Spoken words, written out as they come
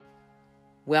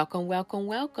Welcome, welcome,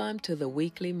 welcome to the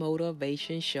weekly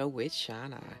motivation show with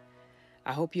Shauna.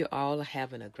 I hope you all are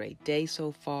having a great day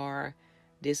so far.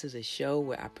 This is a show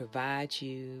where I provide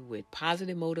you with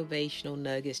positive motivational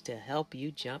nuggets to help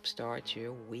you jumpstart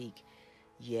your week.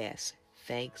 Yes,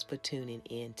 thanks for tuning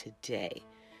in today.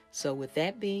 So with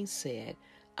that being said,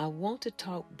 I want to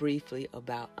talk briefly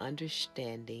about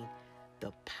understanding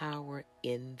the power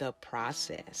in the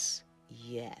process.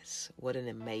 Yes, what an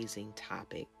amazing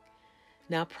topic.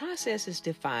 Now, process is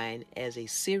defined as a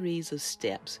series of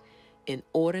steps in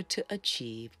order to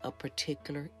achieve a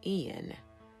particular end.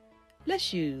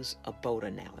 Let's use a boat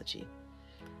analogy.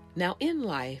 Now, in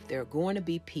life, there are going to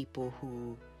be people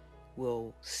who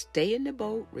will stay in the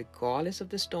boat regardless of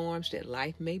the storms that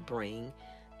life may bring,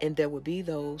 and there will be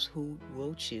those who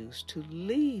will choose to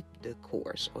leave the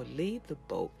course or leave the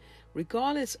boat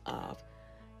regardless of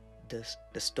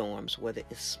the storms, whether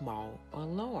it's small or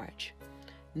large.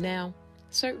 Now,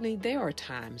 certainly there are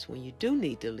times when you do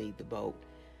need to leave the boat,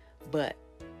 but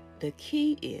the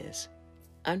key is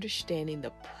understanding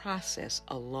the process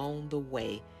along the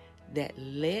way that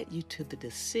led you to the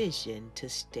decision to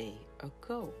stay or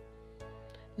go.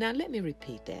 Now, let me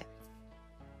repeat that.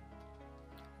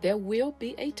 There will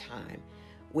be a time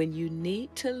when you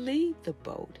need to leave the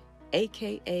boat,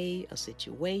 aka a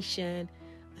situation,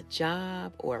 a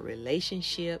job, or a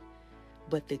relationship,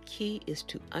 but the key is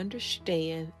to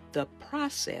understand the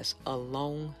process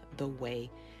along the way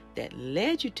that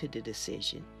led you to the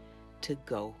decision to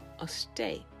go or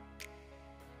stay.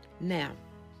 Now,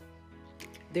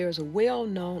 there's a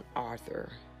well-known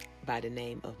author by the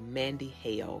name of Mandy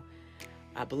Hale.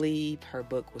 I believe her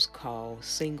book was called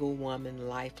Single Woman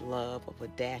Life Love of a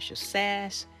Dash of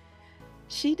Sass.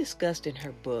 She discussed in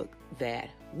her book that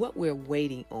what we're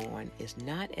waiting on is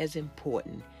not as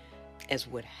important as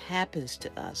what happens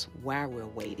to us while we're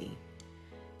waiting.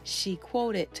 She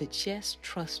quoted to just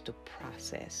trust the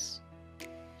process.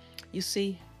 You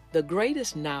see, the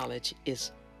greatest knowledge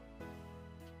is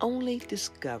only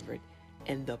discovered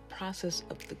in the process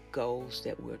of the goals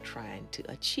that we're trying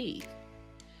to achieve.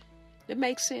 That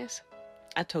makes sense?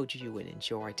 I told you would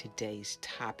enjoy today's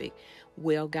topic.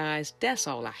 Well, guys, that's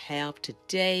all I have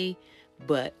today,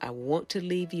 but I want to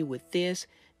leave you with this.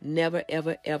 Never,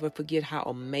 ever, ever forget how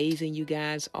amazing you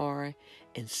guys are,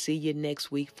 and see you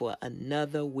next week for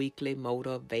another weekly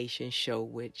motivation show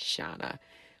with Shauna.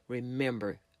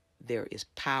 Remember, there is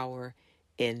power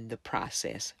in the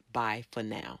process. Bye for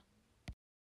now.